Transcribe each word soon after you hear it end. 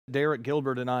Derek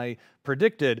Gilbert and I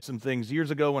predicted some things years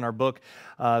ago in our book,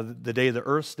 The Day the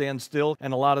Earth Stands Still,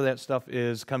 and a lot of that stuff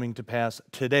is coming to pass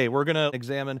today. We're going to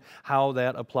examine how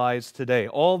that applies today.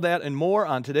 All that and more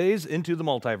on today's Into the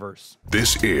Multiverse.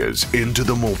 This is Into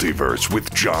the Multiverse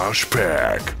with Josh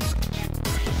Peck.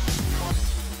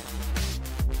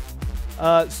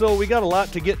 So we got a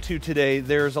lot to get to today.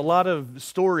 There's a lot of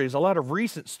stories, a lot of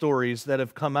recent stories that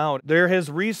have come out. There has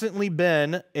recently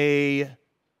been a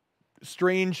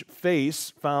strange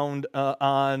face found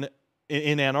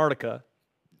in Antarctica.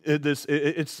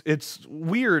 It's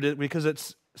weird because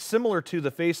it's similar to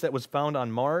the face that was found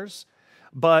on Mars,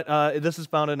 but this is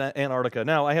found in Antarctica.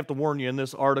 Now, I have to warn you, in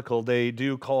this article, they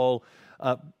do call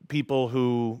people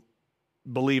who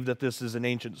believe that this is an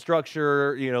ancient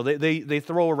structure. You know, they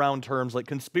throw around terms like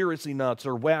conspiracy nuts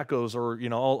or wackos or, you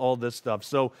know, all this stuff.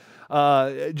 So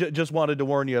just wanted to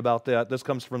warn you about that. This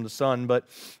comes from the Sun, but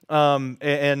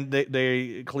and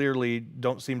they clearly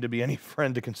don't seem to be any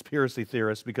friend to conspiracy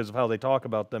theorists because of how they talk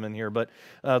about them in here. But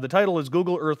the title is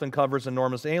Google Earth Uncovers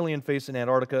Enormous Alien Face in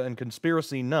Antarctica and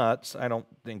Conspiracy Nuts. I don't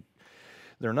think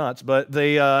they're nuts, but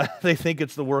they think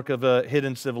it's the work of a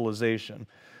hidden civilization.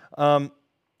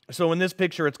 So in this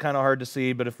picture, it's kind of hard to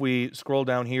see, but if we scroll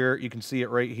down here, you can see it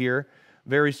right here.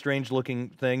 Very strange looking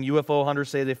thing. UFO hunters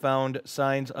say they found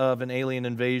signs of an alien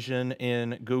invasion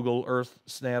in Google Earth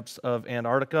snaps of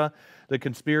Antarctica. The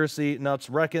conspiracy nuts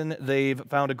reckon they've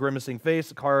found a grimacing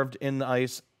face carved in the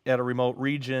ice at a remote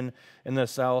region in the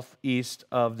southeast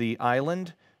of the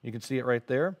island. You can see it right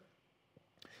there.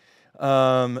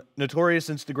 Notorious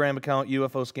Instagram account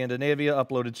UFO Scandinavia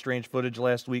uploaded strange footage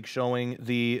last week showing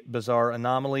the bizarre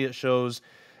anomaly. It shows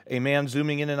a man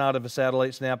zooming in and out of a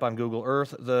satellite snap on Google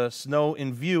Earth. The snow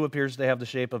in view appears to have the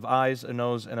shape of eyes, a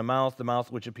nose, and a mouth, the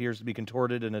mouth which appears to be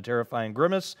contorted in a terrifying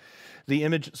grimace. The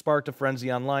image sparked a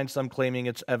frenzy online, some claiming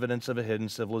it's evidence of a hidden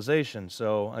civilization.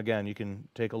 So, again, you can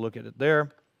take a look at it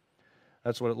there.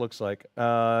 That's what it looks like.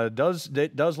 It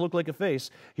does look like a face.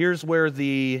 Here's where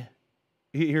the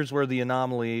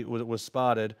anomaly was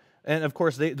spotted. And of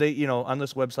course, they you know, on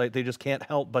this website, they just can't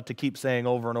help but to keep saying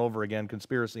over and over again,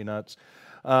 conspiracy nuts.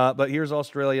 But here's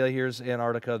Australia, here's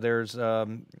Antarctica, there's, so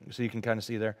you can kind of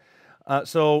see there.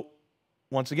 So,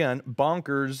 once again,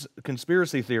 bonkers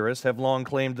conspiracy theorists have long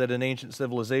claimed that an ancient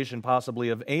civilization, possibly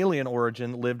of alien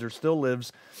origin, lived or still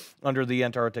lives under the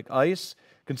Antarctic ice.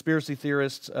 Conspiracy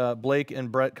theorists Blake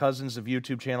and Brett Cousins of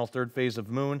YouTube channel Third Phase of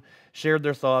Moon shared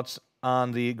their thoughts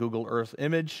on the Google Earth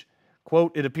image.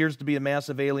 Quote, it appears to be a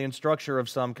massive alien structure of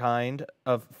some kind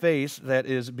of face that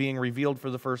is being revealed for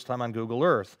the first time on Google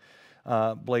Earth,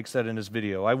 Blake said in his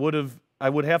video. I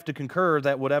would have to concur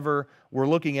that whatever we're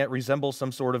looking at resembles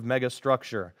some sort of mega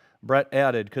structure. Brett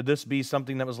added, could this be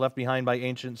something that was left behind by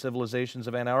ancient civilizations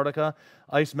of Antarctica?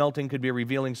 Ice melting could be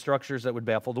revealing structures that would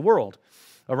baffle the world.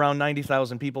 Around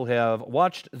 90,000 people have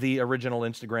watched the original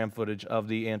Instagram footage of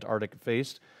the Antarctic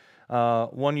face.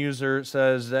 One user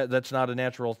says that that's not a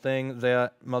natural thing,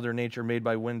 that Mother Nature made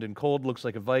by wind and cold looks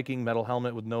like a Viking metal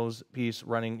helmet with nose piece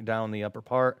running down the upper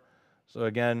part. So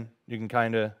again, you can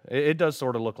kind of, it does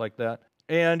sort of look like that.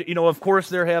 And, you know, of course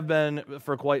there have been,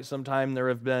 for quite some time, there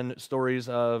have been stories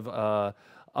of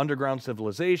underground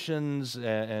civilizations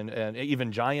and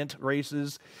even giant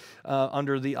races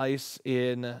under the ice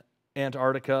in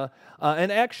Antarctica.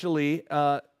 And actually,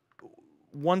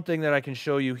 one thing that I can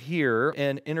show you here,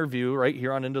 an interview right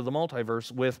here on Into the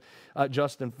Multiverse with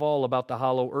Justin Fall about the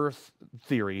Hollow Earth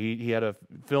theory. He had a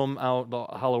film out, the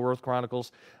Hollow Earth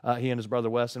Chronicles, he and his brother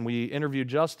Wes, and we interviewed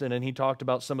Justin, and he talked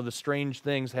about some of the strange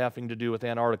things having to do with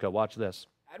Antarctica. Watch this.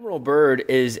 Admiral Byrd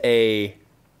is a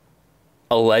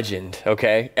legend,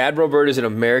 okay? Admiral Byrd is an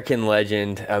American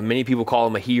legend. Many people call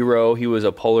him a hero. He was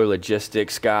a polar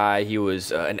logistics guy. He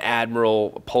was an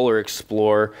admiral, a polar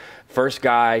explorer, first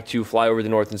guy to fly over the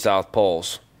North and South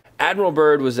Poles. Admiral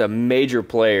Byrd was a major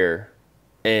player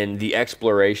in the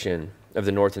exploration of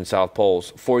the North and South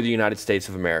Poles for the United States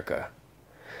of America.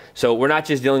 So we're not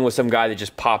just dealing with some guy that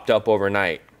just popped up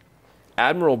overnight.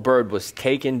 Admiral Byrd was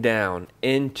taken down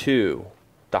into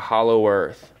the hollow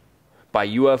earth by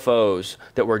UFOs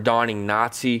that were donning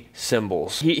Nazi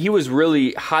symbols. He was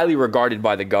really highly regarded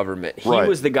by the government. He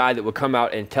was the guy that would come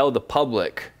out and tell the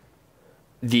public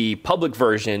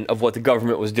version of what the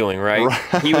government was doing, right?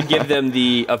 He would give them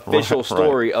the official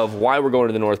story of why we're going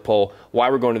to the North Pole, why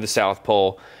we're going to the South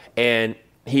Pole, and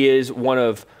he is one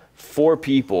of 4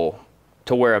 people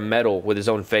to wear a medal with his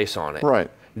own face on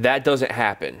it. That doesn't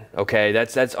happen, okay?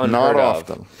 That's unheard Not of.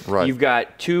 often, right. You've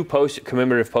got 2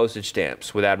 commemorative postage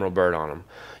stamps with Admiral Byrd on them.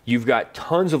 You've got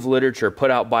tons of literature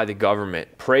put out by the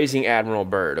government praising Admiral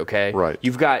Byrd, okay? Right.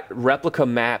 You've got replica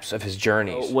maps of his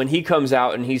journeys. When he comes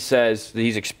out and he says that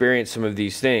he's experienced some of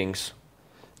these things,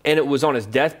 and it was on his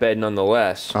deathbed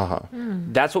nonetheless,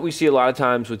 that's what we see a lot of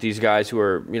times with these guys who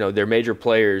are, you know, they're major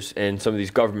players in some of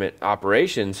these government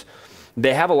operations.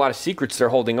 They have a lot of secrets they're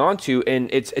holding on to, and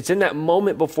it's in that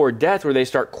moment before death where they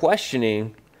start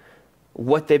questioning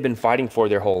what they've been fighting for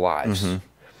their whole lives.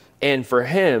 And for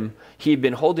him, he'd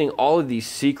been holding all of these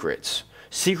secrets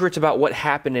about what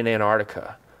happened in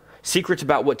Antarctica, secrets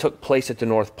about what took place at the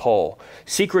North Pole,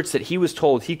 secrets that he was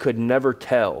told he could never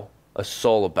tell a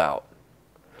soul about.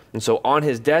 And so on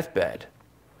his deathbed,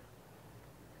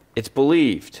 it's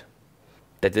believed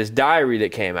that this diary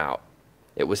that came out,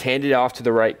 it was handed off to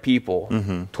the right people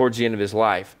towards the end of his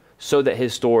life so that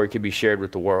his story could be shared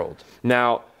with the world.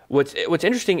 Now, what's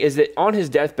interesting is that on his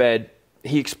deathbed,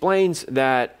 he explains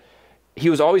that he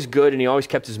was always good and he always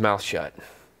kept his mouth shut.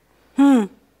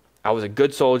 I was a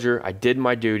good soldier. I did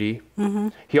my duty.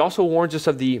 He also warns us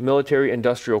of the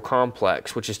military-industrial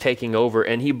complex, which is taking over,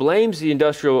 and he blames the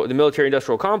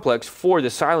military-industrial complex for the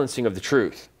silencing of the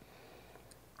truth.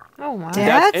 Oh, wow.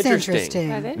 That's interesting.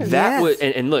 That is. That was,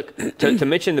 and look, to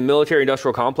mention the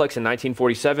military-industrial complex in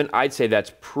 1947, I'd say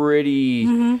that's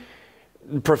pretty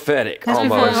prophetic, That's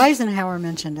before almost. Eisenhower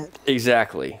mentioned it.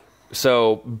 Exactly.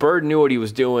 So Byrd knew what he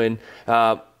was doing.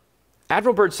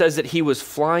 Admiral Byrd says that he was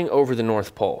flying over the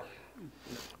North Pole.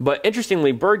 But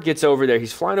interestingly, Byrd gets over there.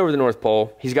 He's flying over the North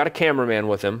Pole. He's got a cameraman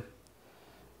with him.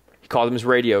 He called him his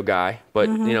radio guy. But,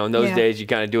 you know, in those days, you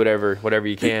kind of do whatever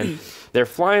you can. They're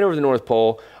flying over the North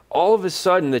Pole. All of a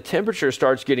sudden, the temperature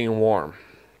starts getting warm.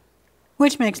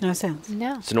 Which makes no sense.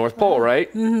 No. It's the North Pole, right?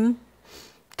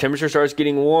 Temperature starts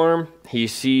getting warm. He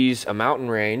sees a mountain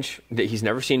range that he's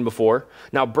never seen before.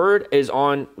 Now, Byrd is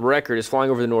on record as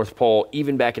flying over the North Pole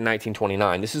even back in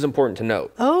 1929. This is important to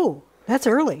note. Oh, that's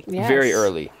early. Yes. Very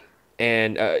early.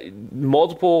 And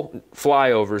multiple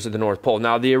flyovers of the North Pole.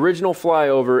 Now, the original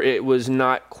flyover, it was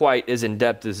not quite as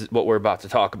in-depth as what we're about to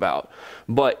talk about.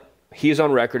 But he is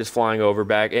on record as flying over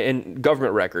back, in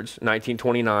government records,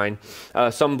 1929.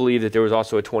 Some believe that there was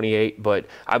also a 28, but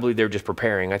I believe they were just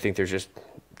preparing. I think there's just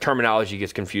terminology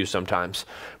gets confused sometimes.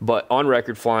 But on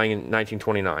record, flying in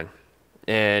 1929.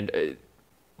 And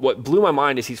what blew my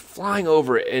mind is he's flying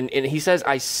over it, and he says,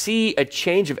 I see a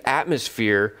change of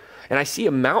atmosphere, and I see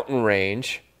a mountain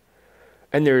range,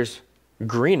 and there's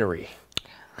greenery.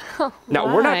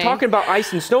 Now, we're not talking about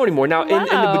ice and snow anymore. Now, in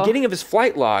the beginning of his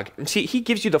flight log, see, he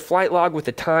gives you the flight log with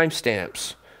the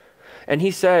timestamps. And he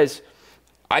says,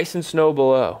 ice and snow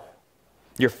below.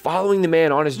 You're following the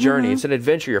man on his journey. It's an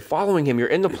adventure. You're following him. You're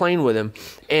in the plane with him.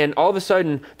 And all of a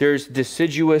sudden, there's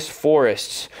deciduous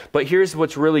forests. But here's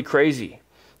what's really crazy.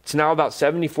 It's now about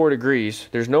 74 degrees.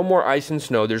 There's no more ice and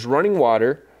snow. There's running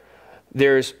water.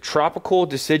 There's tropical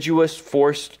deciduous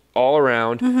forest all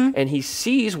around. And he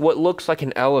sees what looks like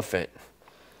an elephant.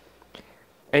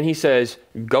 And he says,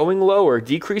 going lower,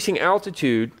 decreasing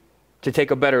altitude to take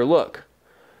a better look.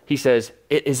 He says,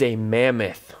 it is a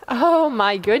mammoth. Oh,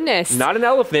 my goodness. Not an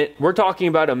elephant. We're talking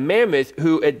about a mammoth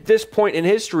who, at this point in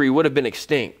history, would have been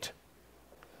extinct.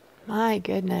 My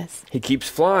goodness. He keeps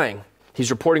flying. He's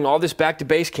reporting all this back to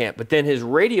base camp, but then his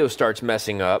radio starts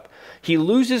messing up. He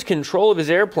loses control of his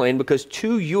airplane because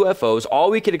 2 UFOs, all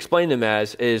we could explain them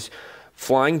as is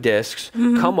flying discs,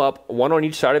 come up, one on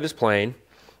each side of his plane.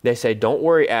 They say, don't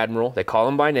worry, Admiral. They call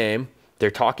him by name.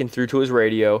 They're talking through to his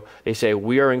radio. They say,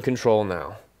 we are in control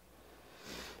now.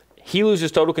 He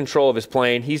loses total control of his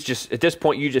plane. He's just, at this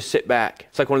point, you just sit back.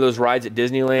 It's like one of those rides at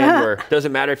Disneyland where it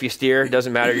doesn't matter if you steer, it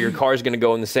doesn't matter, your car's going to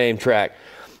go on the same track.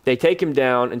 They take him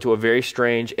down into a very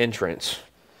strange entrance.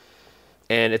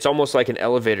 And it's almost like an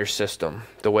elevator system,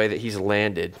 the way that he's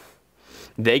landed.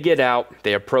 They get out,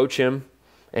 they approach him,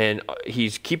 and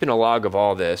he's keeping a log of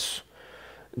all this.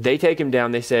 They take him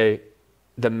down, they say,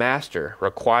 the master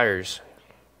requires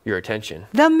your attention.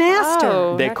 The master.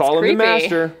 Oh, They that's call him creepy. the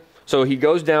master. So he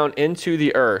goes down into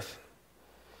the earth.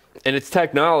 And it's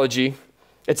technology.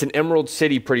 It's an emerald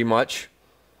city pretty much.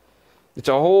 It's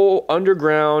a whole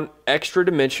underground,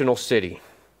 extra-dimensional city.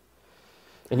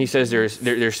 And he says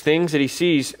there's things that he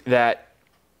sees that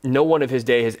no one of his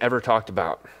day has ever talked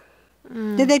about.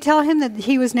 Did they tell him that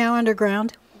he was now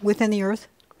underground within the earth?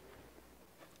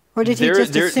 Or did he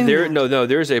just assume that? No,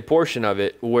 there's a portion of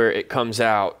it where it comes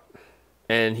out.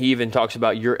 And he even talks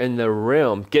about you're in the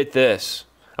realm. Get this.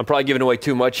 I'm probably giving away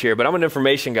too much here, but I'm an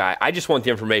information guy. I just want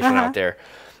the information out there.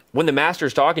 When the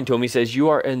master's talking to him, he says, you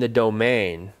are in the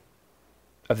domain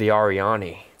of the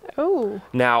Ariani. Oh.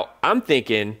 Now, I'm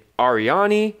thinking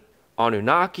Ariani,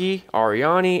 Anunnaki,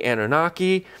 Ariani,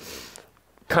 Anunnaki.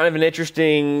 Kind of an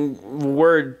interesting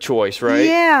word choice, right?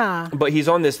 Yeah. But he's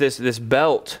on this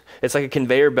belt. It's like a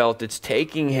conveyor belt that's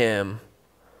taking him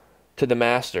to the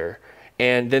master.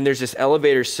 And then there's this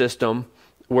elevator system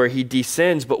where he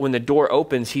descends, but when the door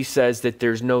opens, he says that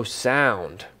there's no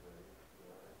sound.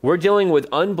 We're dealing with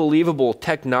unbelievable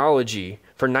technology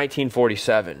for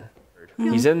 1947.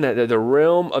 He's in the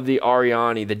realm of the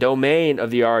Ariani, the domain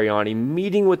of the Ariani,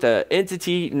 meeting with an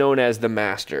entity known as the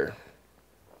Master.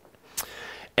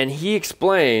 And he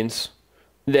explains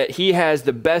that he has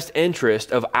the best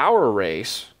interest of our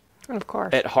race Of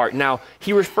course. at heart. Now,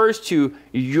 he refers to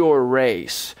your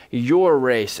race,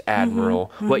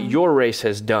 Admiral, what your race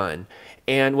has done.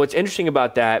 And what's interesting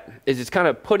about that is it's kind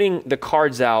of putting the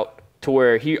cards out to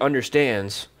where he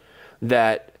understands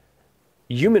that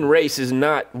human race is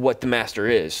not what the Master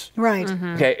is. Right.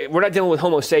 Okay, we're not dealing with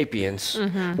Homo sapiens.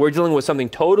 We're dealing with something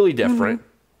totally different.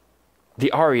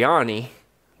 The Ariani,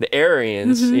 the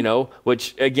Aryans, you know,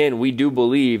 which again, we do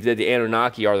believe that the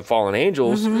Anunnaki are the fallen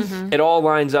angels. It all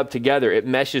lines up together. It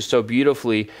meshes so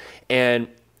beautifully. And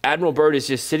Admiral Byrd is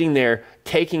just sitting there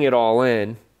taking it all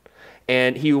in.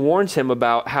 And he warns him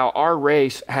about how our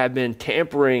race had been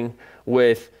tampering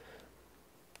with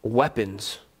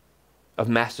weapons of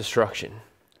mass destruction.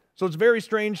 So it's very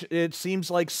strange. It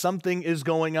seems like something is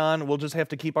going on. We'll just have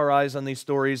to keep our eyes on these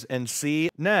stories and see.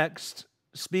 Next,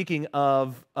 speaking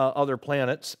of other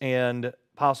planets and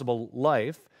possible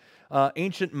life,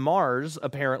 ancient Mars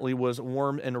apparently was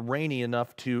warm and rainy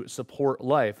enough to support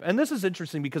life. And this is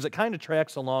interesting because it kind of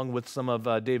tracks along with some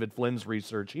of David Flynn's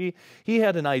research. He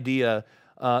had an idea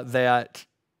that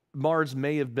Mars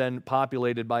may have been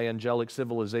populated by angelic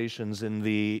civilizations in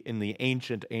the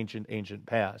ancient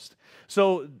past.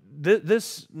 So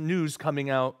this news coming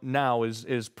out now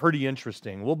is pretty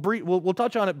interesting. We'll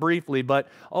touch on it briefly, but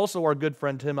also our good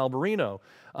friend Tim Alberino,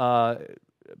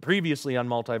 previously on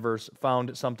Multiverse,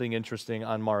 found something interesting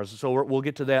on Mars. So we'll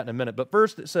get to that in a minute. But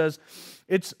first it says,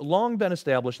 it's long been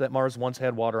established that Mars once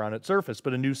had water on its surface,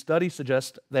 but a new study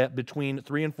suggests that between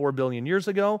 3 and 4 billion years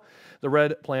ago, the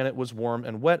red planet was warm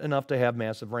and wet enough to have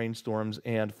massive rainstorms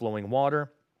and flowing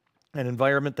water, an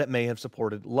environment that may have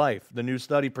supported life. The new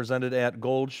study presented at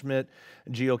Goldschmidt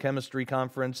Geochemistry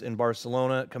Conference in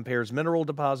Barcelona compares mineral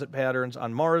deposit patterns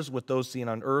on Mars with those seen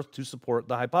on Earth to support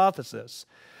the hypothesis.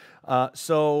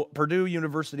 So Purdue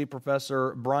University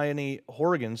professor Bryony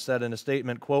Horgan said in a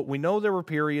statement, quote, "We know there were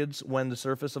periods when the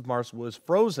surface of Mars was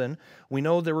frozen. We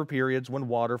know there were periods when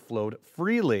water flowed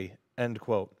freely," end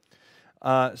quote.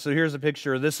 So here's a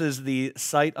picture. This is the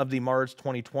site of the Mars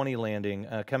 2020 landing,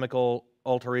 chemical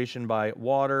alteration by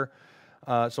water.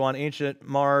 So on ancient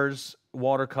Mars,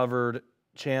 water covered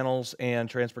channels and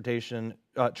transportation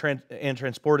and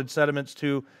transported sediments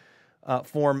to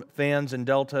form fans and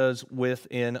deltas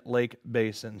within lake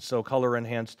basins. So color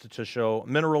enhanced to show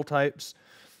mineral types.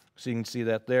 So you can see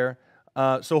that there.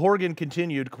 So Horgan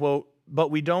continued, quote,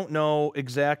 "But we don't know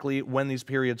exactly when these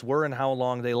periods were and how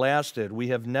long they lasted. We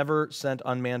have never sent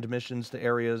unmanned missions to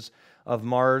areas of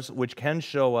Mars which can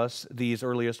show us these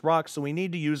earliest rocks, so we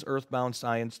need to use earthbound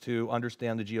science to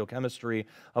understand the geochemistry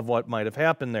of what might have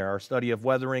happened there. Our study of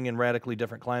weathering in radically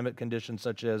different climate conditions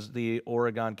such as the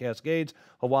Oregon Cascades,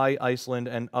 Hawaii, Iceland,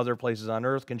 and other places on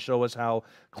Earth can show us how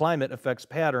climate affects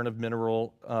pattern of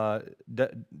mineral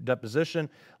deposition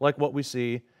like we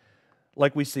see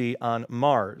on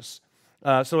Mars."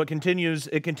 So it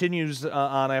continues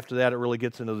on after that. It really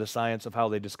gets into the science of how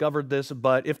they discovered this.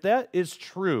 But if that is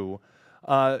true,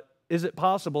 is it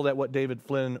possible that what David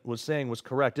Flynn was saying was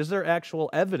correct? Is there actual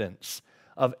evidence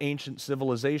of ancient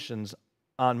civilizations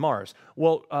on Mars?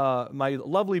 Well, my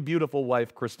lovely, beautiful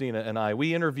wife, Christina, and I,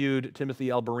 we interviewed Timothy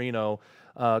Alberino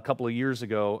a couple of years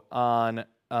ago on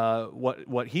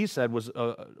what he said was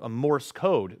a Morse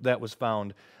code that was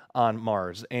found on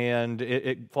Mars, and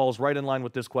it falls right in line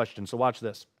with this question. So watch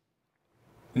this.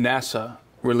 NASA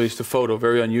released a photo,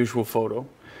 very unusual photo,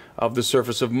 of the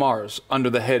surface of Mars under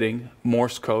the heading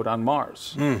Morse code on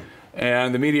Mars.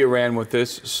 And the media ran with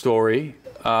this story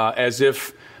as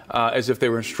if they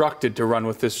were instructed to run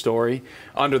with this story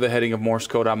under the heading of Morse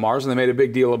code on Mars, and they made a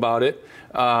big deal about it,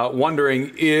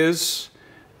 wondering is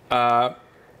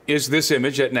this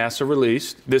image that NASA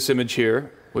released, this image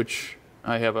here, which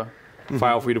I have a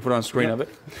file for you to put on the screen of it.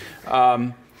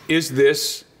 Is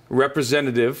this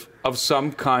representative of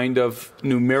some kind of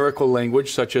numerical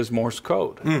language such as Morse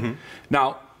code?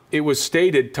 Now, it was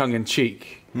stated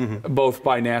tongue-in-cheek, both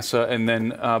by NASA and then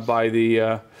by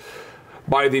the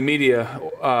media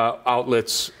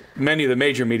outlets, many of the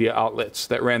major media outlets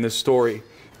that ran this story.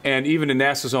 And even in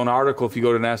NASA's own article, if you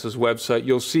go to NASA's website,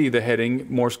 you'll see the heading,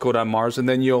 Morse code on Mars, and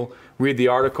then you'll read the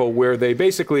article where they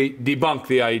basically debunk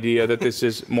the idea that this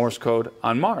is Morse code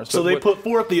on Mars. So they put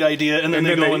forth the idea, and then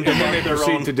they go and debunk their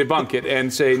proceed own. to debunk it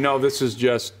and say, no, this is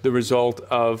just the result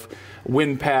of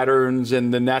wind patterns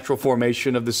and the natural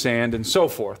formation of the sand and so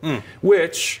forth,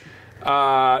 which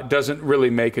doesn't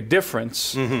really make a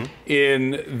difference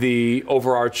in the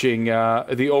overarching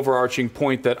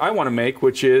point that I want to make,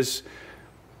 which is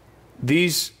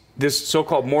this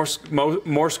so-called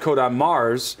Morse code on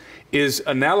Mars is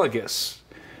analogous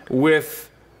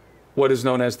with what is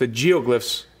known as the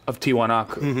geoglyphs of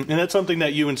Tiwanaku. And that's something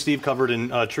that you and Steve covered in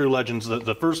True Legends,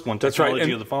 the first one,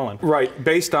 Technology of the Fallen. Right,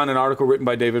 based on an article written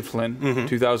by David Flynn,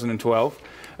 2012,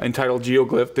 entitled The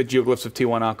Geoglyphs of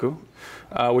Tiwanaku,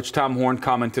 which Tom Horn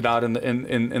commented on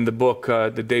in the book,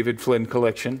 the David Flynn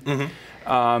Collection.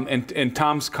 And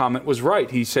Tom's comment was right.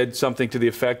 He said something to the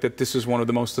effect that this is one of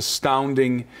the most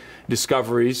astounding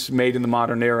discoveries made in the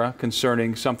modern era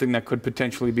concerning something that could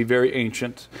potentially be very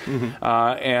ancient.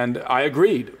 And I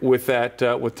agreed with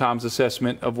that, with Tom's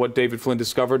assessment of what David Flynn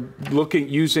discovered,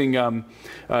 using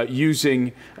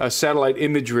satellite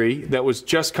imagery that was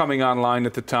just coming online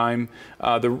at the time,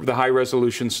 the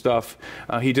high-resolution stuff.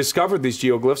 He discovered these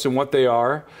geoglyphs, and what they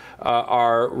are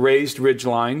raised ridge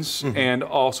lines, and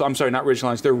also, I'm sorry, not ridge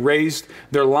lines. They're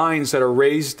lines that are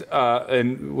raised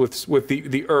and with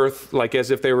the earth, like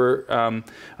as if they were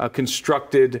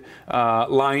constructed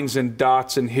lines and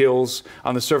dots and hills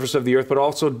on the surface of the earth, but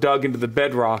also dug into the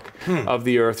bedrock of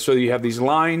the earth. So you have these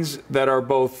lines that are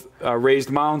both raised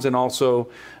mounds and also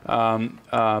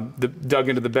dug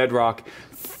into the bedrock,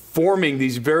 forming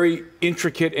these very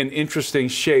intricate and interesting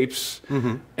shapes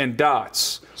and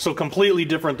dots. So completely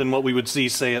different than what we would see,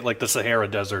 say, at like the Sahara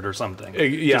Desert or something.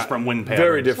 Yeah, just from wind patterns.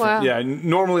 Very different. Wow. Yeah,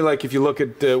 normally, like if you look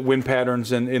at wind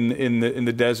patterns in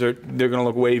the desert, they're going to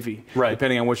look wavy, right,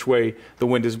 depending on which way the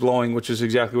wind is blowing, which is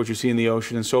exactly what you see in the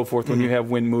ocean and so forth. When you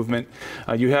have wind movement,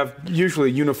 you have usually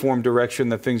a uniform direction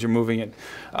that things are moving in.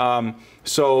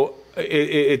 So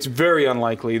it's very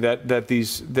unlikely that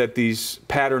these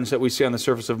patterns that we see on the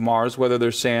surface of Mars, whether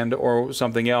they're sand or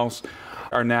something else,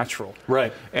 are natural.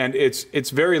 Right. And it's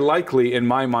very likely, in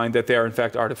my mind, that they are in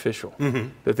fact artificial,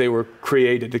 that they were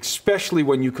created, especially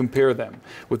when you compare them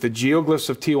with the geoglyphs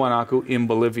of Tiwanaku in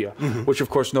Bolivia, which of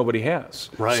course nobody has.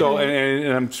 Right. So,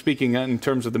 and I'm speaking in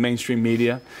terms of the mainstream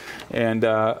media and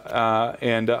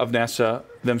of NASA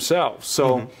themselves.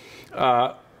 So.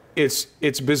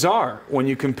 It's bizarre when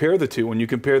you compare the two. When you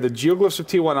compare the geoglyphs of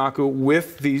Tiwanaku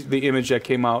with the image that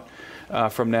came out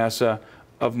from NASA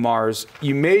of Mars,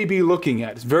 you may be looking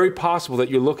at, it's very possible that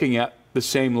you're looking at the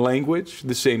same language,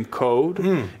 the same code.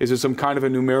 Is it some kind of a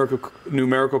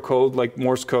numerical code like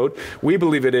Morse code? We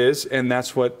believe it is, and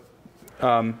that's what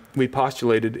we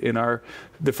postulated in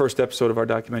the first episode of our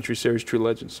documentary series, True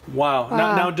Legends. Wow.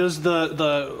 Now does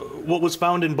what was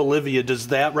found in Bolivia, does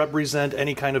that represent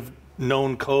any kind of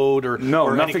known code or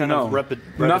nothing any kind known.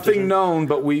 of Nothing known,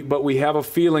 but we have a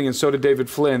feeling, and so did David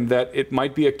Flynn, that it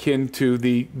might be akin to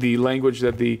the language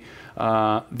that the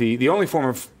only form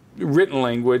of written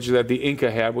language that the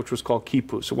Inca had, which was called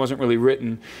quipus. It wasn't really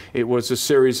written; it was a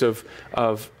series of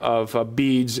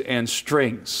beads and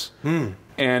strings.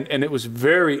 And it was a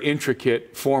very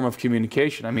intricate form of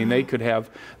communication. I mean, they could have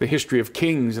the history of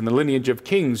kings and the lineage of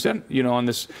kings, and on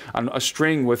a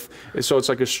string so it's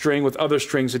like a string with other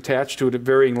strings attached to it at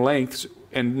varying lengths,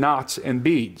 and knots and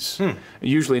beads.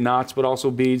 Usually knots, but also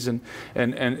beads, so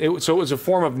it was a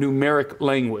form of numeric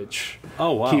language.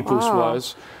 Oh wow! Quipus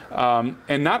was.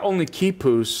 And not only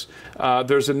quipus,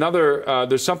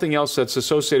 there's something else that's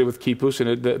associated with quipus,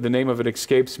 and the name of it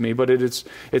escapes me, but it's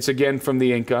again from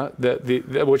the Inca,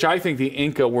 which I think the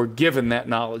Inca were given that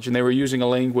knowledge, and they were using a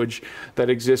language that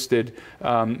existed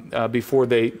before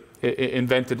they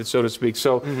invented it, so to speak.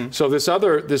 So so this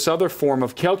other form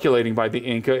of calculating by the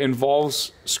Inca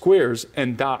involves squares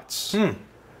and dots.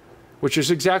 Which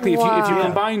is exactly, if you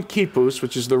combine quipus,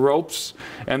 which is the ropes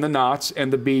and the knots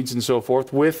and the beads and so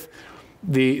forth, with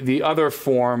the other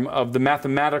form of the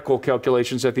mathematical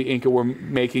calculations that the Inca were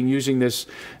making using this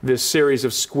series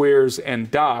of squares and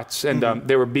dots, and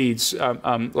they were beads,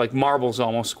 like marbles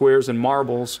almost, squares and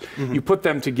marbles. You put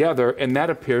them together, and that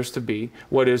appears to be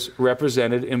what is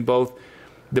represented in both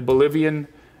the Bolivian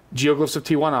geoglyphs of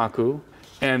Tiwanaku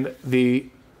and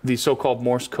the so-called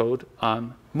Morse code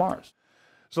on Mars.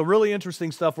 So really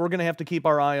interesting stuff. We're going to have to keep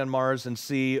our eye on Mars and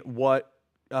see what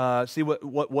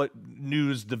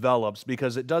news develops,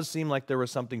 because it does seem like there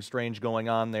was something strange going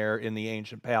on there in the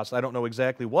ancient past. I don't know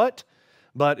exactly what,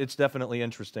 but it's definitely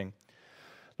interesting.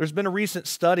 There's been a recent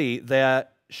study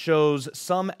that shows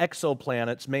some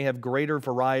exoplanets may have greater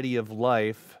variety of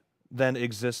life than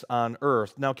exists on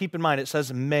Earth. Now, keep in mind, it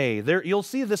says may. You'll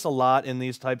see this a lot in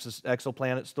these types of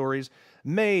exoplanet stories.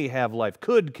 May have life,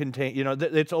 could contain,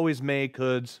 it's always may,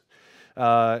 coulds,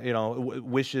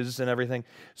 wishes and everything.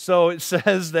 So it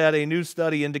says that a new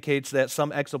study indicates that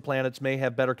some exoplanets may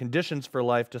have better conditions for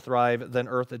life to thrive than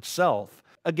Earth itself.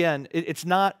 Again, it's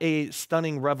not a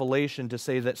stunning revelation to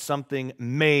say that something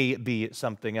may be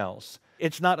something else.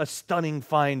 It's not a stunning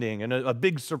finding and a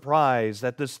big surprise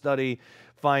that this study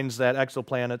finds that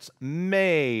exoplanets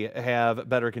may have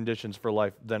better conditions for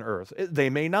life than Earth. They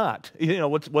may not.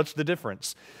 What's the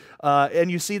difference?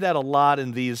 And you see that a lot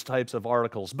in these types of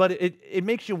articles. But it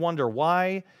makes you wonder,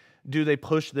 why do they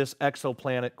push this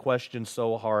exoplanet question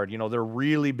so hard? They're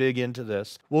really big into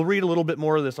this. We'll read a little bit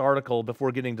more of this article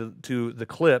before getting to the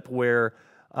clip where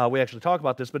we actually talk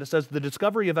about this, but it says the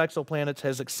discovery of exoplanets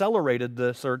has accelerated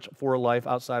the search for life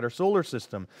outside our solar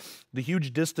system. The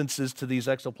huge distances to these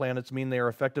exoplanets mean they are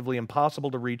effectively impossible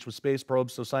to reach with space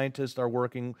probes, so scientists are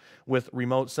working with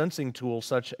remote sensing tools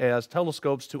such as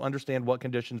telescopes to understand what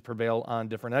conditions prevail on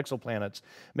different exoplanets.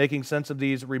 Making sense of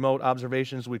these remote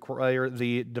observations require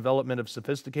the development of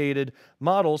sophisticated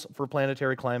models for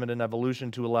planetary climate and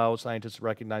evolution to allow scientists to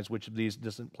recognize which of these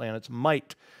distant planets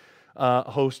might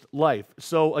host life.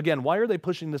 So again, why are they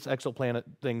pushing this exoplanet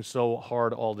thing so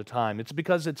hard all the time? It's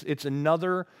because it's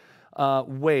another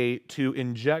way to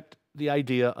inject the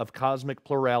idea of cosmic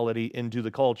plurality into the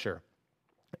culture.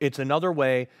 It's another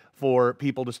way for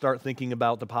people to start thinking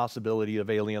about the possibility of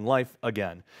alien life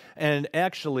again. And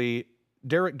actually,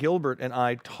 Derek Gilbert and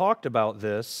I talked about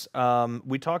this.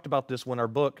 We talked about this when our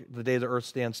book, The Day the Earth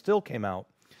Stands Still, came out.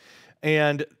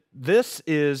 And this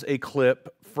is a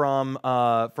clip from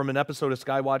an episode of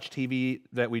Skywatch TV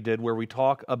that we did where we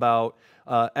talk about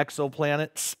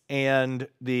exoplanets and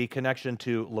the connection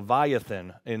to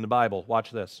Leviathan in the Bible.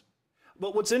 Watch this.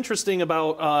 But what's interesting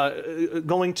about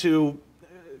going to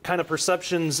kind of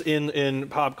perceptions in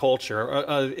pop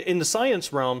culture. In the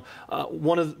science realm,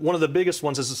 one of the biggest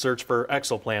ones is the search for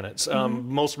exoplanets.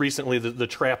 Most recently, the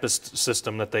TRAPPIST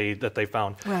system that they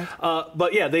found. Right.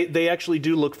 But yeah, they actually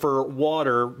do look for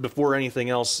water before anything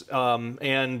else,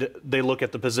 and they look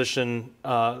at the position,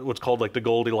 what's called like the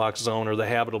Goldilocks zone or the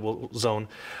habitable zone,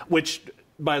 which,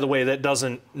 by the way, that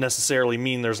doesn't necessarily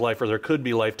mean there's life or there could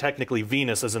be life. Technically,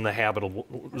 Venus is in the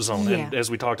habitable zone, and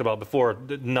as we talked about before,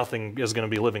 nothing is going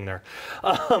to be living there.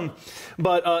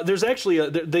 But there's actually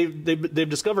they've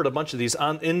discovered a bunch of these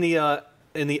in the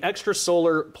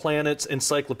Extrasolar Planets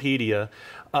Encyclopedia.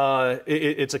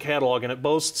 It's a catalog, and it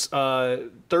boasts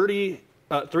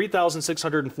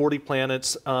 3,640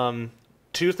 planets.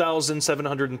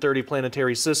 2,730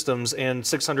 planetary systems and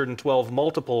 612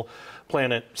 multiple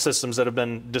planet systems that have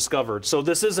been discovered. So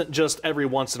this isn't just every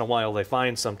once in a while they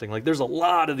find something. Like, there's a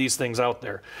lot of these things out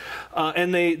there,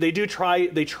 and they try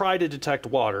to detect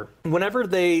water whenever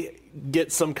they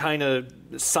get some kind of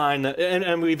sign that,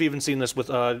 and we've even seen this with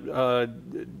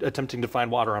attempting to find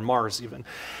water on Mars. Even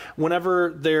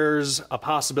whenever there's a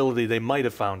possibility they might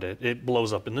have found it, it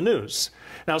blows up in the news.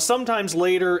 Now sometimes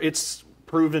later it's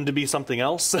proven to be something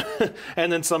else,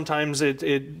 and then sometimes it's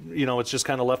just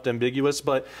kind of left ambiguous.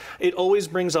 But it always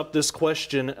brings up this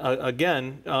question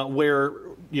again, where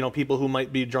people who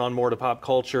might be drawn more to pop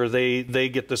culture, they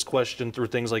get this question through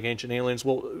things like Ancient Aliens.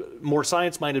 Well, more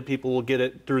science-minded people will get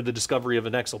it through the discovery of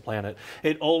an exoplanet.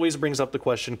 It always brings up the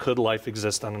question: could life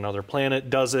exist on another planet?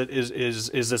 Does it?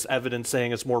 Is this evidence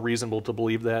saying it's more reasonable to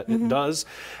believe that it does?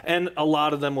 And a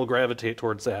lot of them will gravitate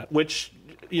towards that, which,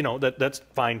 that's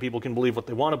fine. People can believe what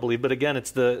they want to believe, but again,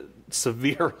 it's the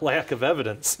severe lack of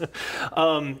evidence.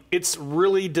 It's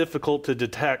really difficult to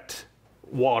detect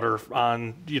water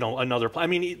on, another planet.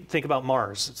 I mean, think about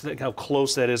Mars. Think how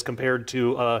close that is compared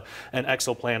to an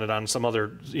exoplanet on some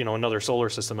other, another solar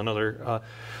system, another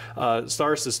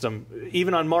star system.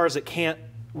 Even on Mars, it can't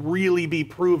really be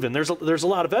proven. There's a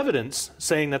lot of evidence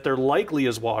saying that there likely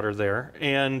is water there,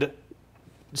 and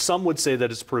some would say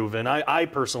that it's proven. I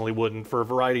personally wouldn't, for a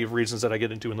variety of reasons that I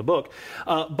get into in the book.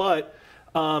 And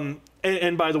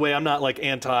by the way, I'm not like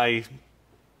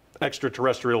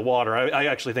anti-extraterrestrial water. I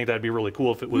actually think that'd be really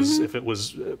cool if it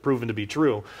was proven to be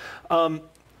true. But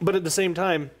at the same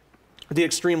time, the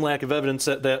extreme lack of evidence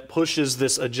that pushes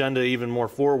this agenda even more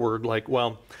forward. Like,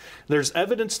 well, there's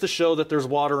evidence to show that there's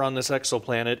water on this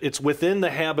exoplanet. It's within the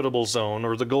habitable zone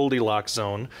or the Goldilocks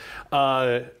zone.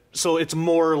 So it's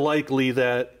more likely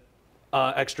that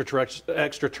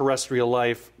extraterrestrial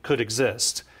life could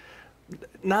exist.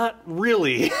 Not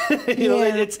really.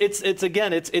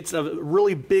 It's a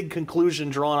really big conclusion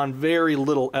drawn on very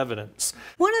little evidence.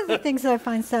 One of the things that I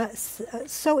find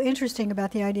so interesting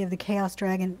about the idea of the chaos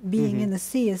dragon being in the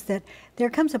sea is that there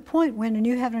comes a point when a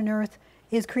new heaven and earth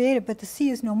is created, but the sea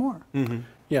is no more.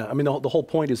 Yeah, I mean, the whole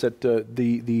point is that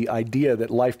the idea that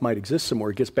life might exist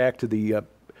somewhere gets back to the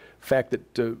fact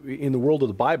that in the world of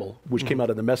the Bible, which came out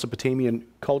of the Mesopotamian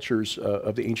cultures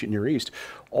of the ancient Near East,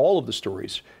 all of the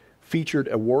stories featured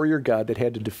a warrior god that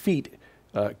had to defeat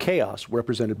chaos,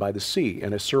 represented by the sea,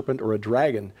 and a serpent or a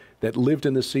dragon that lived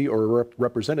in the sea or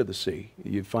represented the sea.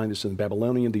 You find this in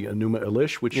Babylonian, the Enuma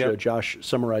Elish, which Josh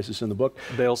summarizes in the book.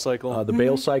 Baal cycle. The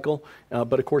Baal cycle.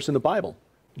 But of course in the Bible,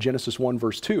 Genesis 1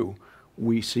 verse 2,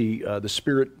 we see the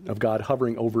Spirit of God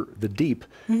hovering over the deep,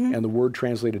 and the word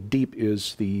translated deep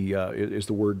is the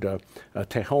word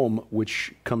tehom,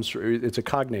 which comes, it's a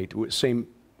cognate, same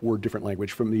word, different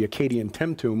language, from the Akkadian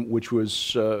Temtum, which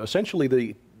was essentially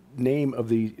the name of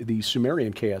the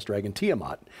Sumerian chaos dragon,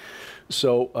 Tiamat.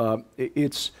 So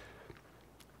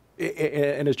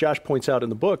and as Josh points out in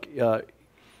the book,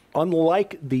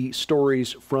 unlike the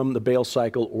stories from the Baal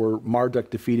cycle or Marduk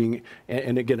defeating,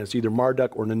 and again, it's either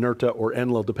Marduk or Ninurta or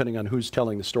Enlil, depending on who's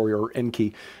telling the story, or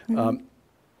Enki,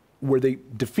 where they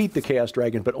defeat the chaos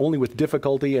dragon, but only with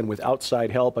difficulty and with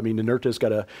outside help. I mean, Ninurta's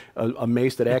got a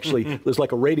mace that actually is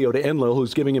like a radio to Enlil,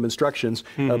 who's giving him instructions.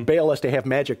 Baal has to have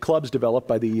magic clubs developed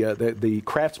by the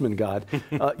craftsman god.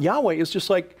 Yahweh is just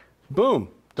like, boom,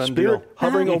 Done Spirit deal.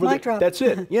 hovering over Mic drop. that's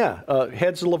it, yeah.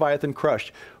 Heads of Leviathan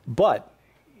crushed. But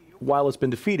while it's been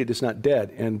defeated, it's not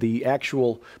dead, and the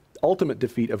actual ultimate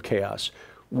defeat of chaos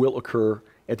will occur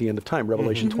at the end of time,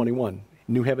 Revelation 21.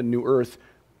 New heaven, new earth,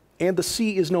 and the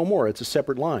sea is no more. It's a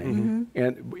separate line.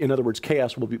 And in other words,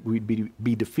 chaos will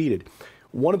be defeated.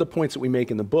 One of the points that we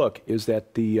make in the book is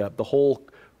that the whole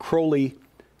Crowley,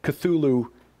 Cthulhu,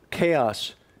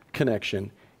 chaos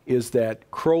connection is that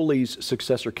Crowley's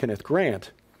successor, Kenneth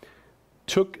Grant,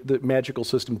 took the magical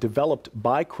system developed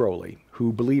by Crowley,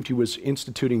 who believed he was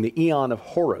instituting the Aeon of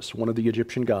Horus, one of the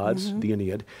Egyptian gods, the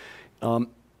Aeneid.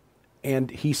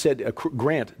 And he said,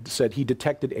 Grant said he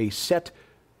detected a Set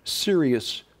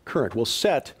Sirius current. Well,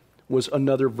 Set was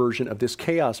another version of this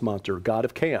chaos monster, god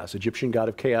of chaos, Egyptian god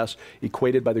of chaos,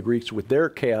 equated by the Greeks with their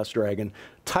chaos dragon,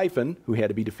 Typhon, who had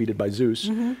to be defeated by Zeus.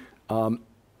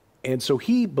 And so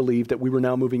he believed that we were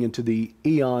now moving into the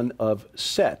Aeon of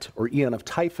Set, or Aeon of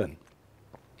Typhon,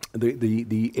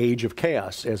 the age of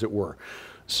chaos, as it were.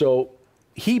 So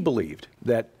he believed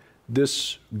that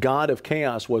this god of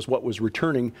chaos was what was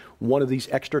returning, one of these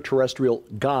extraterrestrial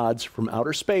gods from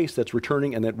outer space that's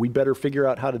returning, and that we better figure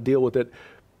out how to deal with it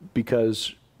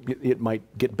because it might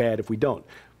get bad if we don't.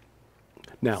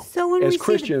 Now, So when as we see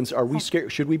Christians, are we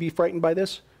scared? Should we be frightened by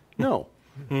this? No.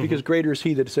 Because greater is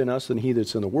he that's in us than he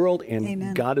that's in the world, and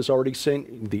Amen. God has already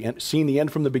seen the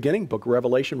end from the beginning. Book of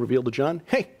Revelation revealed to John,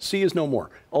 hey, sea is no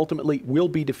more. Ultimately, will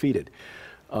be defeated.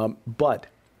 But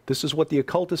this is what the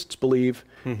occultists believe.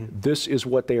 This is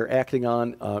what they are acting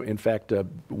on. In fact,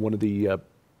 one of the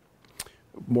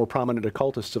more prominent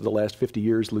occultists of the last 50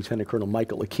 years, Lieutenant Colonel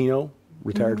Michael Aquino,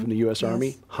 retired from the U.S.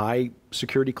 Army, high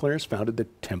security clearance, founded the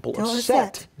Temple of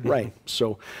Set. Right.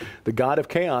 So the god of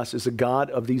chaos is the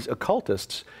god of these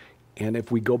occultists. And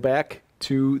if we go back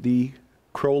to the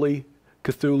Crowley,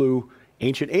 Cthulhu,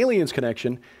 ancient aliens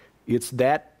connection, it's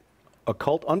that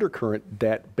occult undercurrent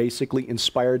that basically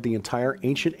inspired the entire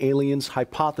ancient aliens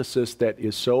hypothesis that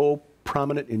is so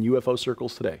prominent in UFO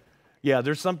circles today. Yeah,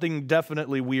 there's something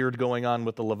definitely weird going on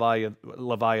with the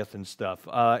Leviathan stuff.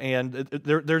 And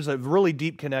there's a really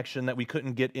deep connection that we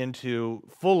couldn't get into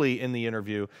fully in the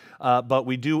interview, but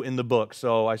we do in the book.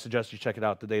 So I suggest you check it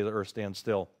out, The Day the Earth Stands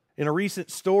Still. In a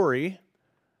recent story,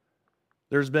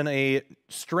 there's been a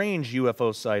strange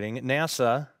UFO sighting.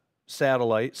 NASA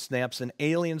satellite snaps an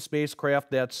alien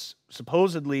spacecraft that's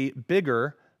supposedly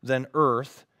bigger than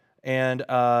Earth, and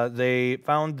they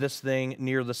found this thing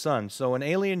near the sun. So an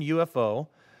alien UFO,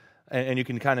 and you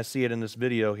can kind of see it in this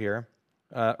video here.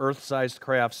 Earth-sized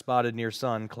craft spotted near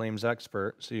sun, claims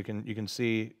expert. So you can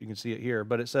see it here.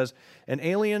 But it says an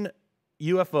alien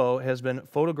UFO has been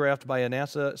photographed by a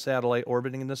NASA satellite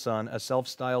orbiting the sun. A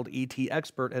self-styled ET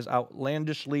expert has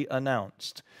outlandishly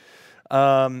announced.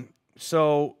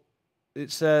 So it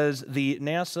says the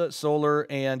NASA Solar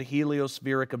and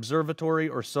Heliospheric Observatory,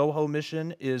 or SOHO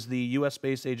mission, is the U.S.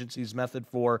 Space Agency's method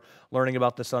for learning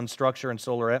about the sun's structure and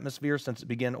solar atmosphere since it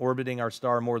began orbiting our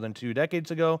star more than 2 decades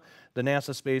ago. The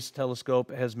NASA Space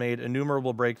Telescope has made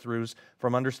innumerable breakthroughs,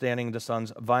 from understanding the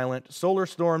sun's violent solar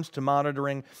storms to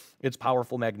monitoring its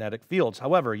powerful magnetic fields.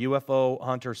 However, UFO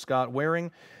hunter Scott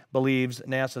Waring believes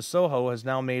NASA SOHO has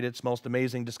now made its most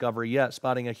amazing discovery yet,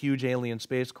 spotting a huge alien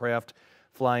spacecraft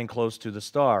flying close to the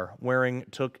star. Waring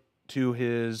took to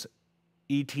his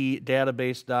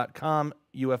etdatabase.com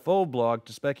UFO blog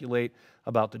to speculate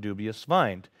about the dubious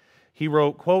find. He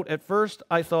wrote, quote, "At first,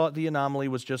 I thought the anomaly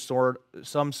was just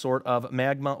some sort of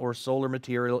magma or solar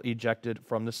material ejected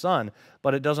from the sun,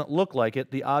 but it doesn't look like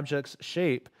it. The object's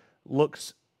shape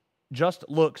looks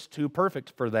too perfect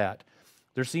for that.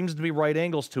 There seems to be right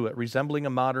angles to it, resembling a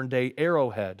modern-day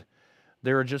arrowhead.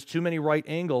 There are just too many right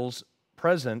angles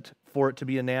present for it to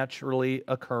be a naturally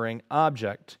occurring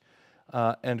object,"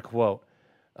 end quote.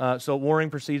 So Waring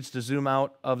proceeds to zoom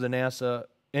out of the NASA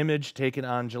image taken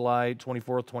on July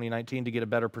 24th, 2019 to get a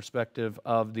better perspective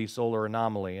of the solar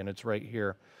anomaly, and it's right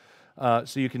here.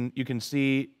 So you can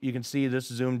see this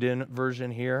zoomed in version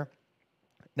here.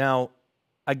 Now,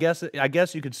 I guess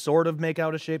you could sort of make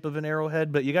out a shape of an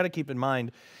arrowhead, but you got to keep in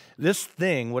mind, this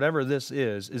thing, whatever this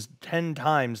is 10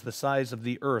 times the size of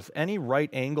the Earth. Any right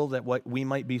angle that what we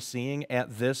might be seeing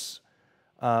at this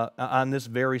on this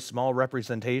very small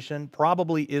representation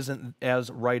probably isn't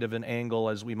as right of an angle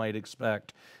as we might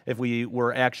expect if we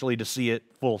were actually to see it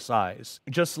full size.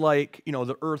 Just like,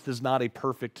 the Earth is not a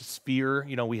perfect sphere.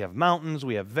 We have mountains,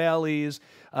 we have valleys,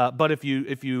 but if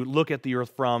you look at the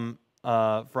Earth from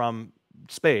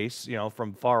space,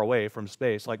 from far away from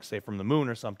space, like say from the moon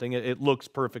or something, it looks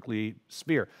perfectly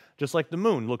sphere. Just like the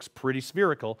moon looks pretty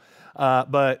spherical,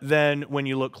 but then when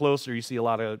you look closer, you see a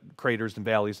lot of craters and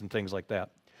valleys and things like that.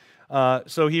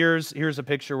 So here's a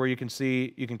picture where you can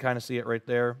kind of see it right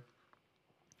there.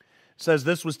 It says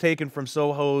this was taken from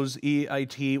SOHO's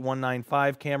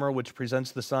EIT-195 camera, which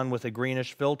presents the sun with a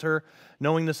greenish filter.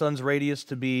 Knowing the sun's radius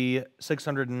to be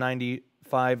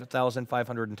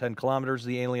 695,510 kilometers,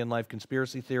 the alien life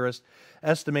conspiracy theorist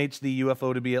estimates the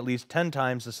UFO to be at least 10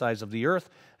 times the size of the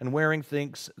Earth, and Waring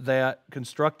thinks that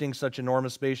constructing such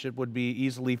enormous spaceship would be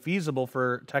easily feasible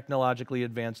for technologically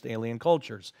advanced alien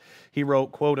cultures. He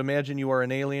wrote, quote, "Imagine you are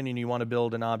an alien and you want to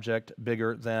build an object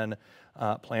bigger than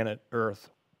planet Earth."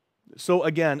 So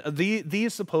again,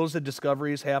 these supposed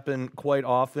discoveries happen quite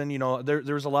often.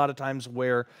 There's a lot of times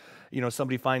where,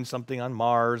 somebody finds something on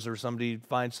Mars or somebody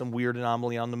finds some weird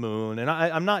anomaly on the moon. And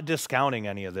I'm not discounting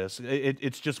any of this.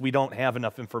 It's just we don't have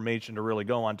enough information to really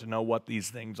go on to know what these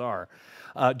things are.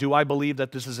 Do I believe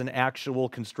that this is an actual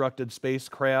constructed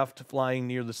spacecraft flying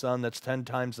near the sun that's 10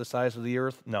 times the size of the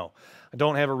Earth? No, I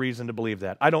don't have a reason to believe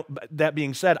that. That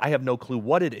being said, I have no clue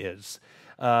what it is.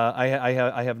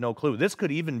 I have no clue. This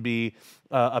could even be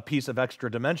a piece of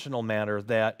extra-dimensional matter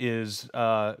that is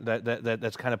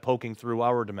that's kind of poking through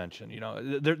our dimension.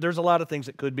 There's a lot of things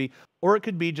it could be, or it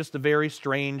could be just a very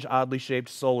strange, oddly shaped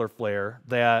solar flare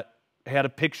that had a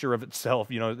picture of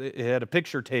itself. It had a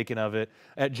picture taken of it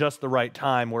at just the right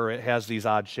time where it has these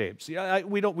odd shapes.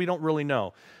 We don't really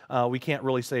know. We can't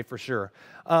really say for sure,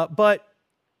 but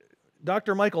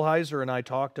Dr. Michael Heiser and I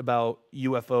talked about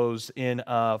UFOs in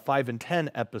a 5 and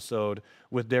 10 episode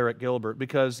with Derek Gilbert,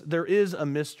 because there is a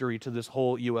mystery to this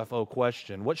whole UFO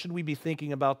question. What should we be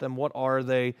thinking about them? What are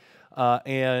they?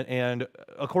 And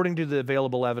according to the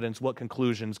available evidence, what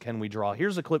conclusions can we draw?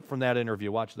 Here's a clip from that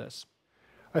interview. Watch this.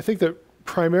 I think that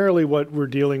primarily what we're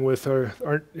dealing with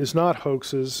is not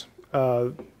hoaxes,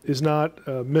 is not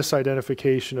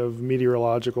misidentification of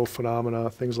meteorological phenomena,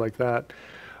 things like that.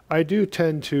 I do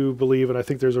tend to believe, and I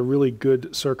think there's a really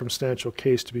good circumstantial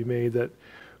case to be made, that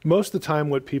most of the time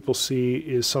what people see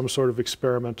is some sort of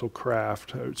experimental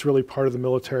craft. It's really part of the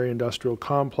military-industrial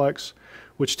complex,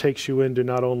 which takes you into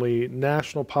not only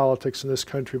national politics in this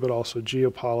country, but also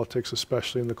geopolitics,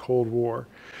 especially in the Cold War.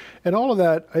 And all of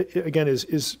that, again,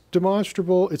 is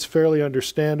demonstrable. It's fairly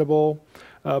understandable.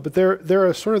 But there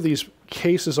are sort of these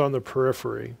cases on the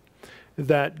periphery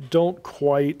that don't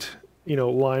quite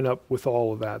line up with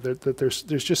all of that. That there's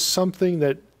just something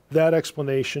that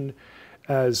explanation,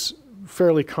 as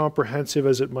fairly comprehensive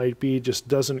as it might be, just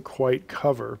doesn't quite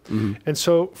cover. Mm-hmm. And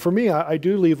so for me, I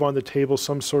do leave on the table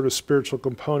some sort of spiritual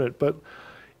component. But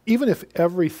even if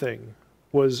everything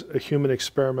was a human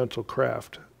experimental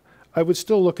craft, I would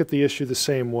still look at the issue the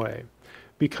same way,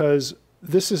 because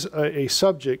this is a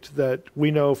subject that we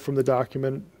know from the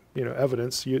document,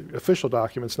 evidence, official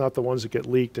documents, not the ones that get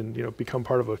leaked and become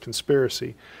part of a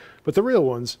conspiracy, but the real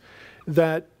ones,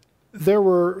 that there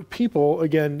were people,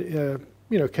 again,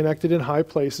 connected in high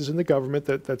places in the government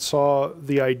that saw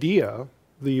the idea,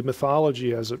 the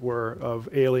mythology, as it were, of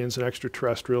aliens and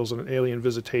extraterrestrials and alien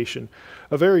visitation,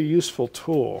 a very useful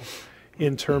tool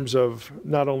in terms of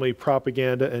not only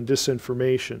propaganda and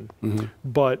disinformation,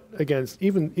 but against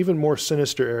even more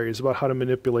sinister areas about how to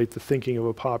manipulate the thinking of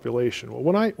a population. Well,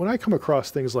 when I come across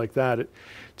things like that,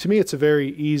 to me it's a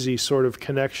very easy sort of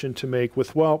connection to make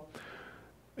with, well,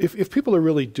 if people are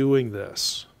really doing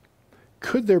this,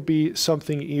 could there be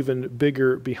something even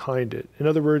bigger behind it? In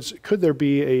other words, could there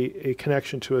be a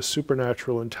connection to a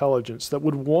supernatural intelligence that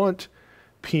would want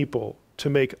people to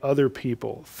make other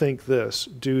people think this,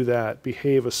 do that,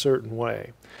 behave a certain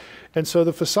way? And so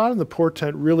the facade and the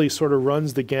portent really sort of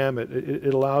runs the gamut.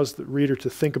 It allows the reader to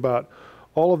think about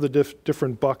all of the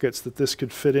different buckets that this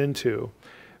could fit into,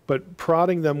 but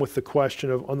prodding them with the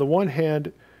question of, on the one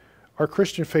hand, our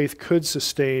Christian faith could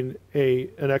sustain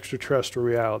an extraterrestrial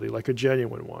reality, like a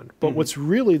genuine one. But what's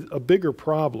really a bigger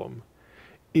problem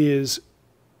is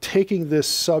taking this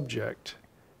subject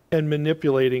and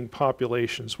manipulating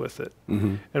populations with it.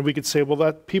 And we could say, well,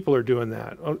 that people are doing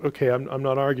that. Okay, I'm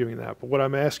not arguing that. But what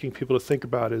I'm asking people to think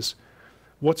about is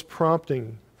what's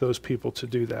prompting those people to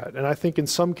do that. And I think in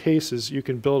some cases you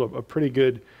can build a pretty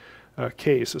good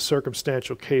case, a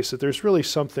circumstantial case, that there's really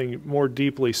something more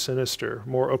deeply sinister,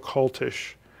 more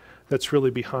occultish, that's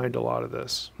really behind a lot of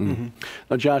this.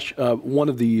 Now, Josh, one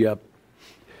of the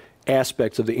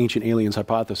aspects of the ancient aliens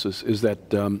hypothesis is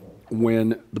that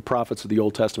when the prophets of the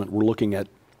Old Testament were looking at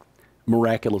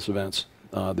miraculous events,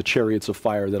 the chariots of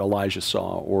fire that Elijah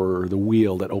saw, or the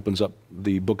wheel that opens up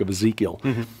the book of Ezekiel,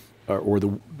 or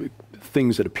the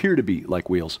things that appear to be like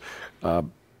wheels,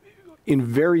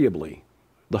 invariably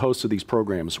the hosts of these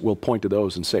programs will point to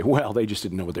those and say, well, they just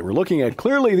didn't know what they were looking at.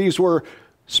 Clearly, these were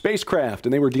spacecraft,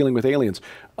 and they were dealing with aliens.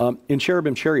 In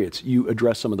Cherubim Chariots, you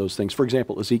address some of those things. For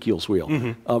example, Ezekiel's wheel.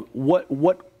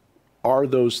 What are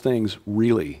those things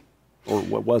really, or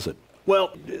what was it?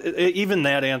 Well, even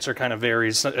that answer kind of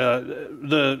varies.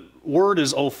 The word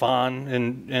is ophan,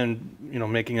 and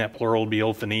making that plural would be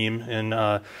ophanim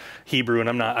in Hebrew. And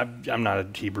I'm not a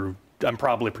Hebrew. I'm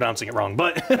probably pronouncing it wrong,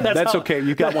 but that's okay.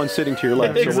 You've got one sitting to your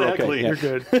left. Exactly. So we're okay.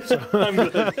 You're good. So. I'm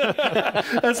good.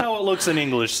 That's how it looks in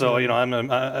English. So I'm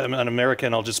an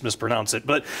American. I'll just mispronounce it.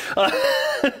 But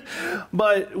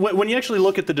when you actually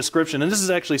look at the description, and this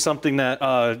is actually something that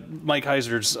Mike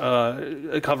Heiser's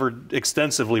covered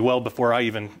extensively well before I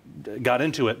even got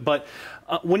into it, but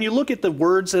when you look at the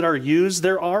words that are used,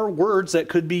 there are words that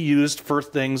could be used for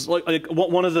things like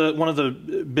one of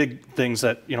the big things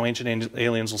that ancient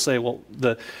aliens will say. Well,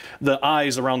 the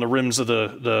eyes around the rims of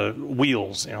the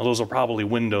wheels, those are probably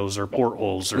windows or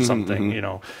portholes or something.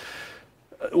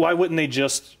 Why wouldn't they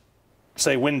just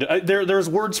say window? There's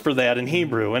words for that in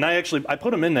Hebrew, and I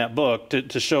put them in that book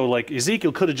to show, like,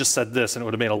 Ezekiel could have just said this, and it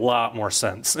would have made a lot more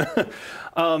sense.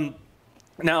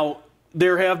 Now,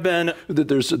 there have been...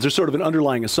 There's sort of an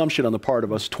underlying assumption on the part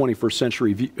of us 21st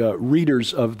century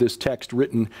readers of this text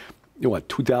written,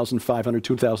 2,500,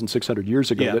 2,600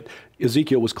 years ago, that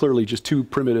Ezekiel was clearly just too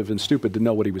primitive and stupid to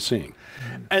know what he was seeing.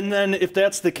 And then if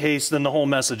that's the case, then the whole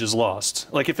message is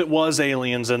lost. Like, if it was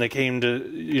aliens and they came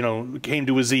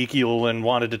to Ezekiel and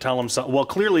wanted to tell him something, well,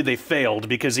 clearly they failed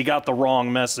because he got the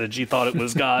wrong message. He thought it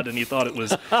was God and he thought it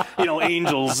was,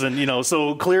 angels, and,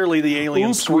 so clearly the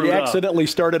aliens screwed we up. accidentally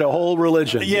started a whole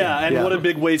religion. Yeah, and what a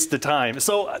big waste of time.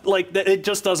 So, like, it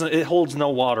just doesn't, it holds no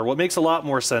water. What makes a lot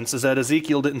more sense is that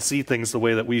Ezekiel didn't see things the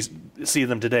way that we see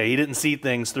them today. He didn't see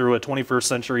things through a 21st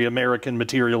century American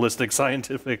materialistic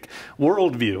scientific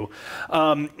worldview.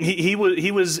 He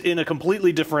was in a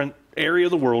completely different area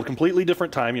of the world, completely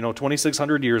different time,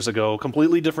 2,600 years ago,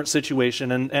 completely different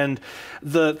situation, and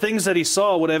the things that he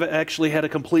saw would have actually had a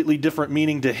completely different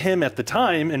meaning to him at the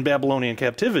time in Babylonian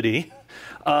captivity,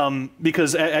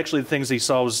 because actually the things he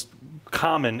saw was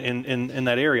common in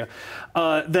that area,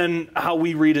 than how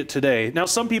we read it today. Now,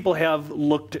 some people have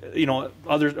looked,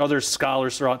 other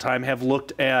scholars throughout time have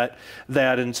looked at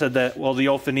that and said that, well, the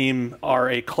Ophanim are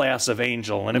a class of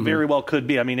angel, and it very well could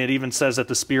be. I mean, it even says that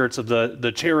the spirits of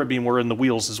the cherubim were in the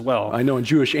wheels as well. I know in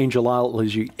Jewish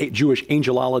angelology,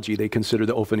 they consider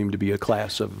the Ophanim to be a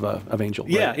class of angel.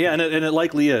 Right? Yeah, and it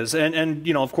likely is. And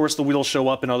of course, the wheels show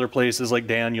up in other places like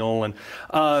Daniel,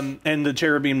 and the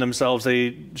cherubim themselves,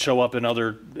 they show up in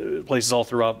other places all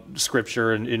throughout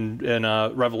Scripture and in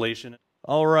Revelation.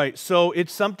 All right, so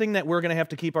it's something that we're going to have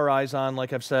to keep our eyes on,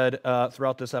 like I've said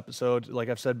throughout this episode. Like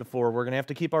I've said before, we're going to have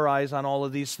to keep our eyes on all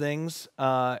of these things,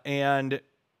 and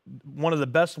one of the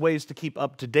best ways to keep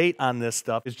up to date on this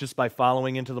stuff is just by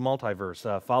following Into the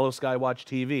Multiverse. Follow Skywatch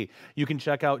TV. You can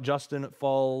check out Justin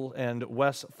Fall and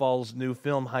Wes Fall's new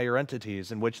film, Higher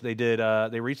Entities, in which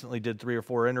they recently did 3 or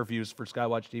 4 interviews for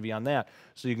Skywatch TV on that,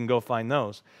 so you can go find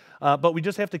those. But we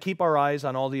just have to keep our eyes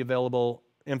on all the available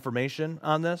information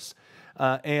on this.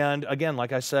 And again,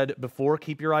 like I said before,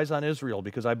 keep your eyes on Israel,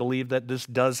 because I believe that this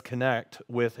does connect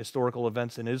with historical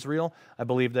events in Israel. I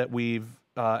believe that we've,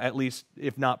 at least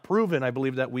if not proven, I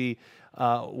believe that we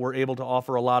were able to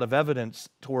offer a lot of evidence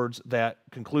towards that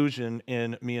conclusion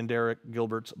in me and Derek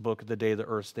Gilbert's book, The Day the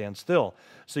Earth Stands Still.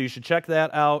 So you should check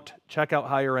that out. Check out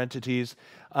Higher Entities.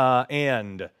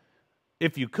 And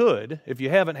if you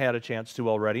haven't had a chance to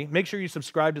already, make sure you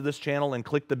subscribe to this channel and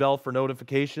click the bell for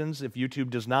notifications. If YouTube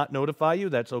does not notify you,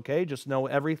 that's okay. Just know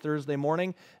every Thursday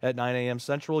morning at 9 a.m.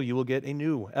 Central, you will get a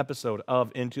new episode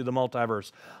of Into the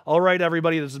Multiverse. All right,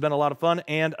 everybody, this has been a lot of fun.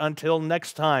 And until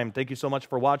next time, thank you so much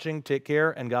for watching. Take care,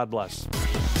 and God bless.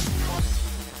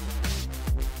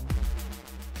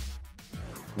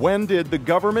 When did the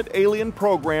government alien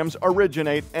programs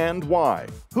originate and why?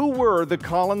 Who were the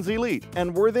Collins elite,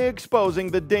 and were they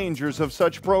exposing the dangers of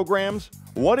such programs?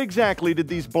 What exactly did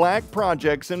these black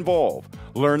projects involve?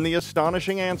 Learn the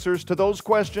astonishing answers to those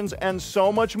questions and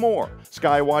so much more.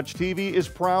 Skywatch TV is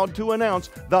proud to announce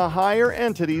the Higher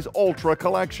Entities Ultra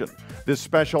Collection. This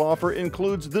special offer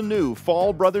includes the new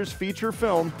Fall Brothers feature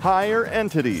film, Higher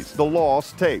Entities, The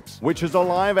Lost Tapes, which is a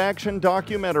live-action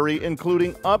documentary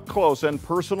including up-close and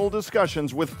personal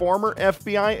discussions with former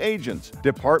FBI agents,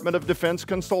 Department of Defense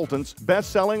consultants,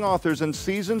 best-selling authors, and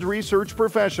seasoned research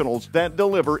professionals that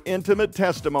deliver intimate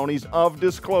testimonies of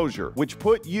disclosure, which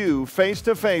put you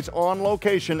face-to-face on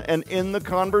location and in the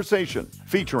conversation.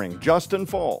 Featuring Justin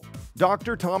Fall,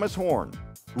 Dr. Thomas Horn,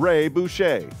 Ray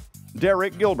Boucher,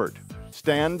 Derek Gilbert,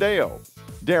 Stan Deo,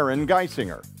 Darren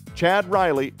Geisinger, Chad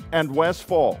Riley, and Wes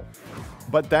Fall.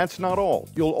 But that's not all.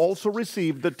 You'll also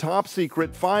receive the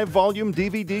top-secret 5-volume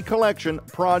DVD collection,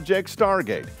 Project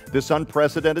Stargate. This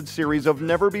unprecedented series of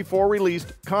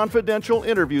never-before-released confidential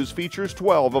interviews features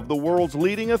 12 of the world's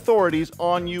leading authorities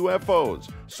on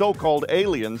UFOs, so-called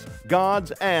aliens,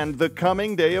 gods, and the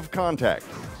coming day of contact.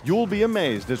 You'll be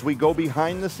amazed as we go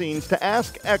behind the scenes to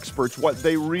ask experts what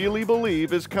they really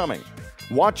believe is coming.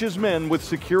 Watch as men with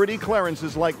security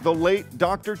clearances like the late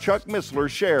Dr. Chuck Missler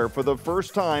share for the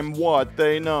first time what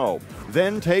they know.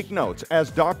 Then take notes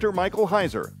as Dr. Michael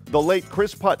Heiser, the late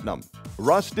Chris Putnam,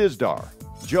 Russ Dizdar,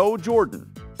 Joe Jordan,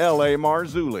 L.A.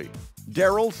 Marzulli,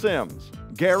 Daryl Sims,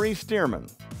 Gary Stearman,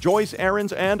 Joyce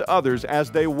Aarons, and others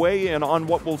as they weigh in on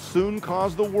what will soon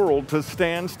cause the world to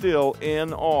stand still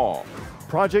in awe.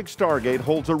 Project Stargate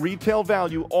holds a retail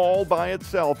value all by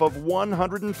itself of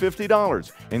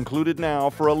 $150, included now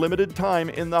for a limited time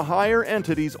in the Higher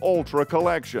Entities Ultra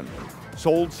Collection.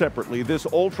 Sold separately, this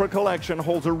Ultra Collection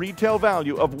holds a retail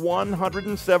value of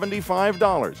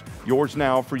 $175. Yours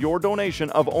now for your donation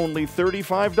of only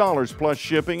 $35 plus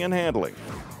shipping and handling.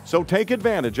 So take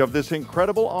advantage of this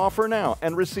incredible offer now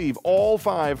and receive all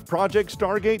 5 Project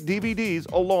Stargate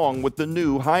DVDs along with the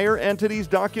new Higher Entities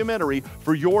documentary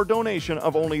for your donation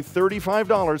of only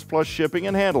 $35 plus shipping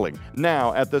and handling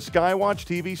now at the Skywatch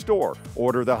TV store.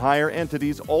 Order the Higher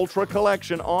Entities Ultra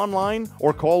Collection online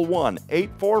or call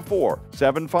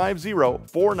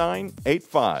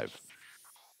 1-844-750-4985.